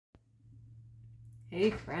Hey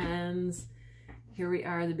friends, here we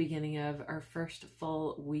are, the beginning of our first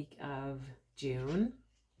full week of June.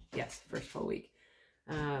 Yes, first full week.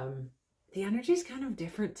 The energy's kind of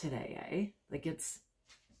different today, eh? Like it's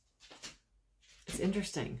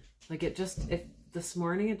interesting. Like this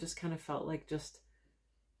morning it just kind of felt like just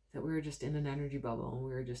that we were just in an energy bubble and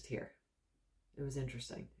we were just here. It was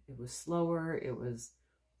interesting. It was slower,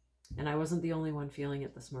 and I wasn't the only one feeling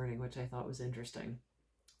it this morning, which I thought was interesting.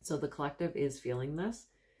 So the collective is feeling this.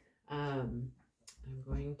 I'm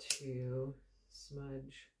going to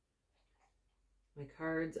smudge my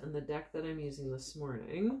cards, and the deck that I'm using this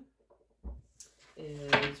morning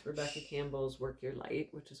is Rebecca Campbell's Work Your Light,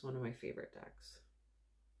 which is one of my favorite decks.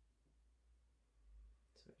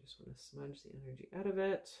 So I just want to smudge the energy out of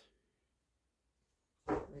it.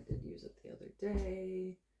 I did use it the other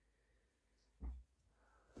day.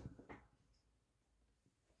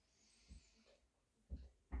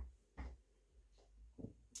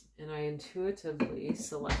 And I intuitively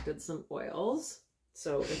selected some oils.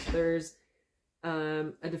 So if there's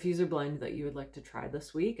a diffuser blend that you would like to try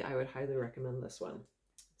this week, I would highly recommend this one.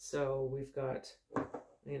 So we've got,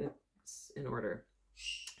 in order.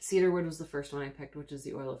 Cedarwood was the first one I picked, which is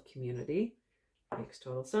the oil of community. Makes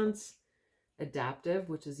total sense. Adaptive,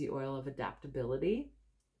 which is the oil of adaptability.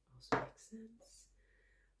 Also makes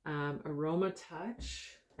sense. Aroma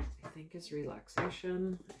Touch, I think is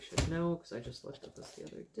relaxation. I should know because I just looked at this the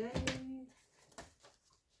other day.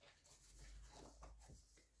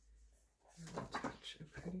 Aroma Touch, I'm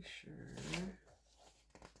pretty sure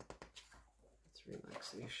it's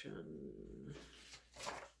relaxation.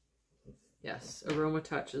 Yes, Aroma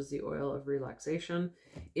Touch is the oil of relaxation.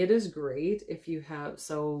 It is great if you have,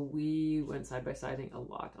 so we went side by siding a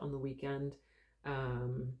lot on the weekend,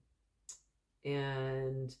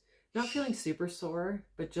 and not feeling super sore,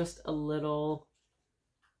 but just a little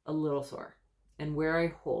sore. And where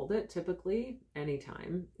I hold it typically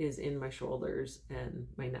anytime is in my shoulders and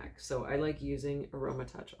my neck. So I like using Aroma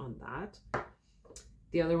Touch on that.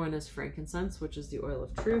 The other one is frankincense, which is the oil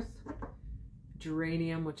of truth.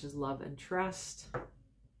 Geranium, which is love and trust.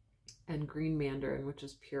 And green mandarin, which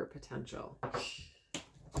is pure potential.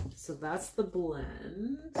 So that's the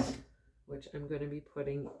blend, which I'm going to be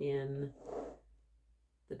putting in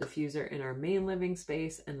the diffuser in our main living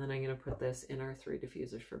space, and then I'm going to put this in our 3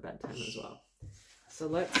 diffusers for bedtime as well. So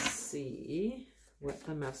let's see what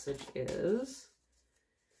the message is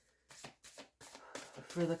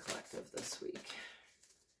for the collective this week.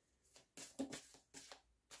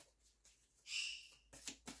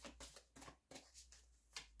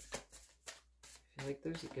 I feel like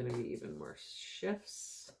there's going to be even more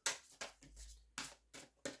shifts.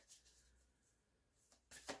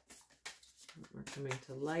 We're coming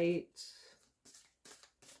to light,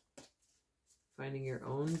 finding your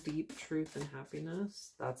own deep truth and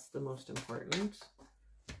happiness. That's the most important.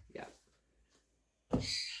 Yeah.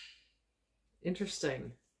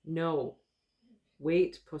 Interesting. No.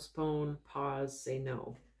 Wait, postpone, pause, say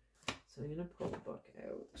no. So I'm going to pull the book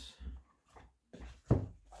out.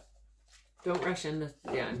 Don't rush into,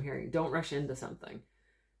 yeah, I'm hearing, don't rush into something.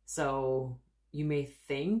 So you may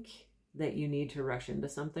think that you need to rush into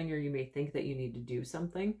something, or you may think that you need to do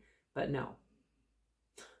something, but no.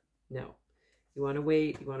 No. You want to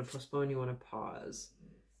wait, you want to postpone, you want to pause.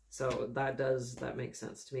 So that makes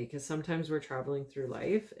sense to me, because sometimes we're traveling through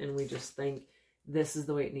life and we just think this is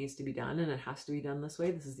the way it needs to be done and it has to be done this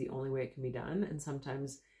way. This is the only way it can be done. And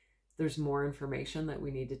sometimes there's more information that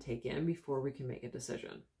we need to take in before we can make a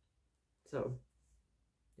decision. So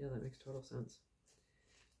yeah, that makes total sense.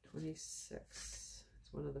 26.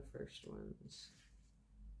 One of the first ones.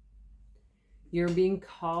 You're being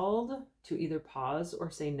called to either pause or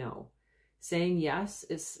say no. Saying yes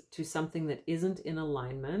is to something that isn't in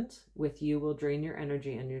alignment with you will drain your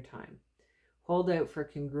energy and your time. Hold out for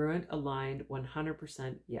congruent, aligned,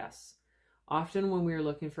 100% yes. Often when we are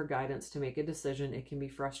looking for guidance to make a decision, it can be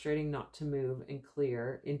frustrating not to move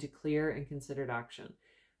into clear and considered action.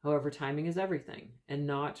 However, timing is everything, and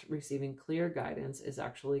not receiving clear guidance is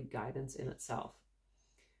actually guidance in itself.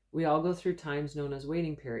 We all go through times known as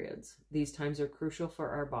waiting periods. These times are crucial for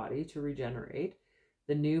our body to regenerate,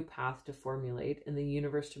 the new path to formulate, and the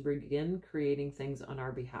universe to begin creating things on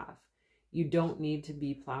our behalf. You don't need to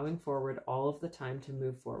be plowing forward all of the time to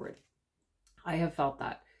move forward. I have felt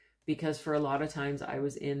that, because for a lot of times I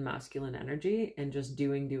was in masculine energy and just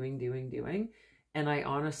doing. And I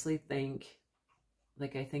honestly think,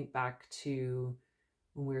 like, I think back to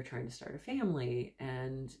when we were trying to start a family,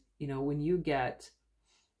 and, you know, when you get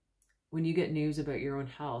news about your own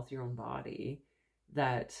health, your own body,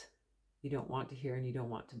 that you don't want to hear and you don't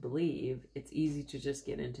want to believe, it's easy to just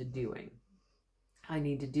get into doing. I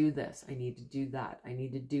need to do this. I need to do that. I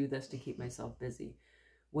need to do this to keep myself busy.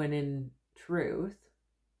 When in truth,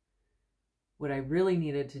 what I really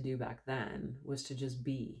needed to do back then was to just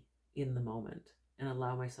be in the moment and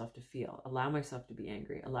allow myself to feel, allow myself to be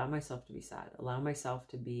angry, allow myself to be sad, allow myself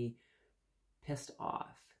to be pissed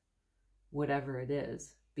off, whatever it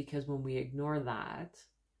is. Because when we ignore that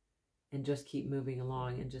and just keep moving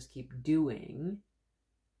along and just keep doing,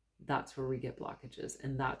 that's where we get blockages.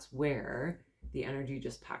 And that's where the energy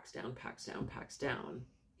just packs down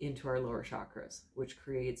into our lower chakras, which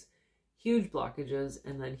creates huge blockages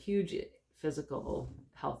and then huge physical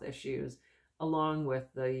health issues, along with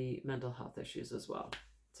the mental health issues as well.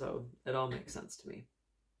 So it all makes sense to me.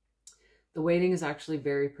 The waiting is actually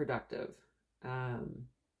very productive. Hold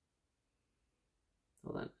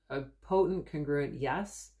on. A potent, congruent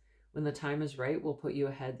yes, when the time is right, will put you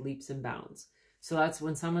ahead leaps and bounds. So that's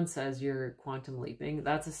when someone says you're quantum leaping,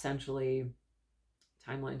 that's essentially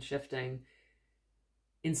timeline shifting.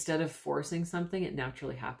 Instead of forcing something, it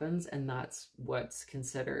naturally happens. And that's what's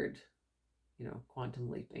considered, you know, quantum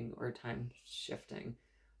leaping or time shifting.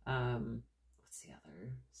 What's the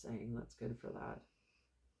other saying that's good for that?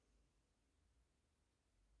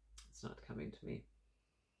 It's not coming to me.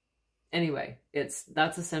 Anyway,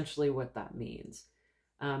 that's essentially what that means.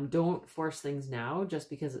 Don't force things now just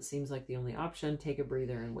because it seems like the only option. Take a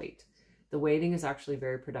breather and wait. The waiting is actually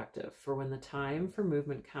very productive, for when the time for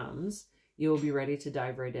movement comes, you will be ready to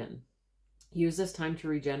dive right in. Use this time to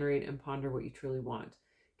regenerate and ponder what you truly want.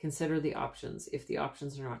 Consider the options. If the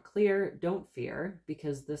options are not clear, don't fear,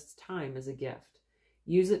 because this time is a gift.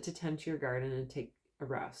 Use it to tend to your garden and take a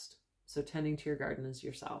rest. So tending to your garden is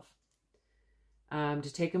yourself.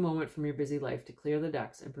 To take a moment from your busy life to clear the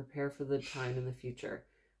decks and prepare for the time in the future.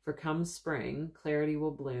 For come spring, clarity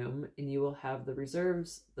will bloom and you will have the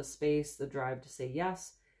reserves, the space, the drive to say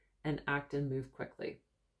yes and act and move quickly.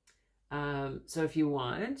 So if you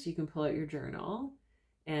want, you can pull out your journal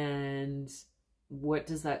and what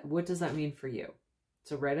does that mean for you?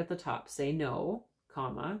 So right at the top, say no,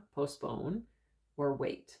 comma, postpone, or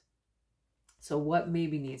wait. So what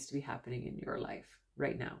maybe needs to be happening in your life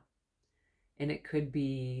right now? And it could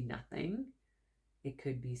be nothing. It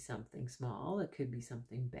could be something small. It could be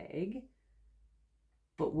something big.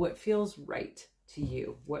 But what feels right to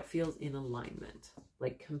you? What feels in alignment?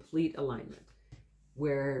 Like complete alignment,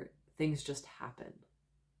 where things just happen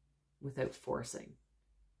without forcing.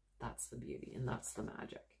 That's the beauty and that's the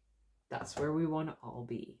magic. That's where we want to all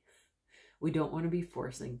be. We don't want to be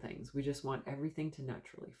forcing things. We just want everything to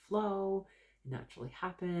naturally flow, naturally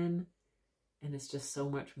happen. And it's just so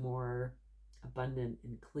much more abundant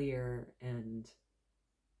and clear and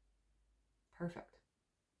perfect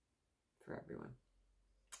for everyone.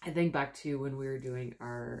 I think back to when we were doing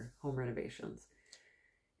our home renovations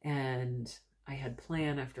and I had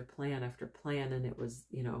plan after plan after plan, and it was,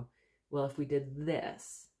 you know, well, if we did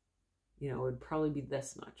this, you know, it would probably be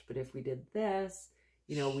this much, but if we did this,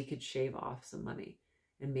 you know, we could shave off some money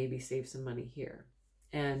and maybe save some money here.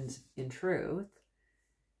 And in truth,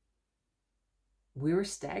 we were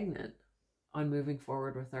stagnant on moving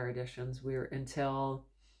forward with our additions. Until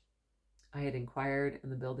I had inquired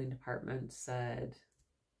and the building department said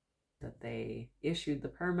that they issued the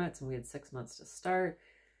permits and we had 6 months to start.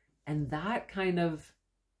 And that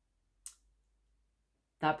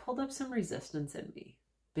pulled up some resistance in me,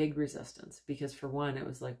 big resistance, because for one, it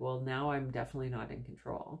was like, well, now I'm definitely not in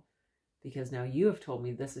control because now you have told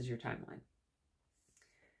me this is your timeline.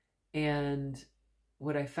 And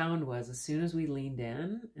what I found was as soon as we leaned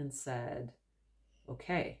in and said,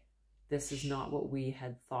 okay, this is not what we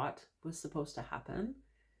had thought was supposed to happen.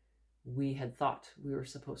 We had thought we were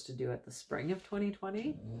supposed to do it the spring of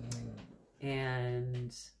 2020.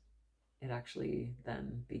 And it actually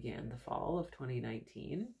then began the fall of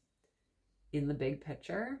 2019. In the big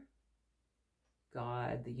picture,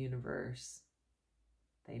 God, the universe,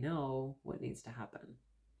 they know what needs to happen.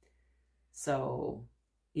 So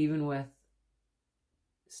even with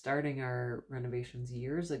starting our renovations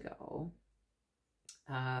years ago,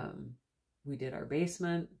 we did our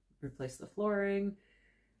basement, replaced the flooring,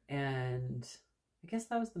 and I guess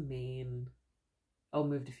that was the main,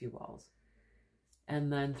 moved a few walls.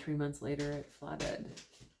 And then 3 months later it flooded.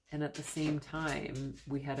 And at the same time,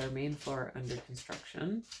 we had our main floor under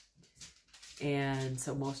construction. And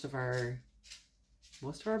so most of our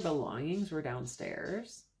belongings were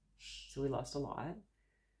downstairs. So we lost a lot.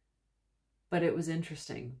 But it was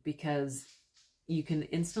interesting because you can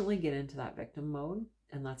instantly get into that victim mode,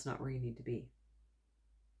 and that's not where you need to be.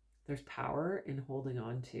 There's power in holding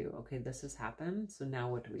on to, okay, this has happened, so now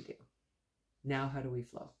what do we do? Now how do we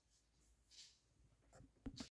flow?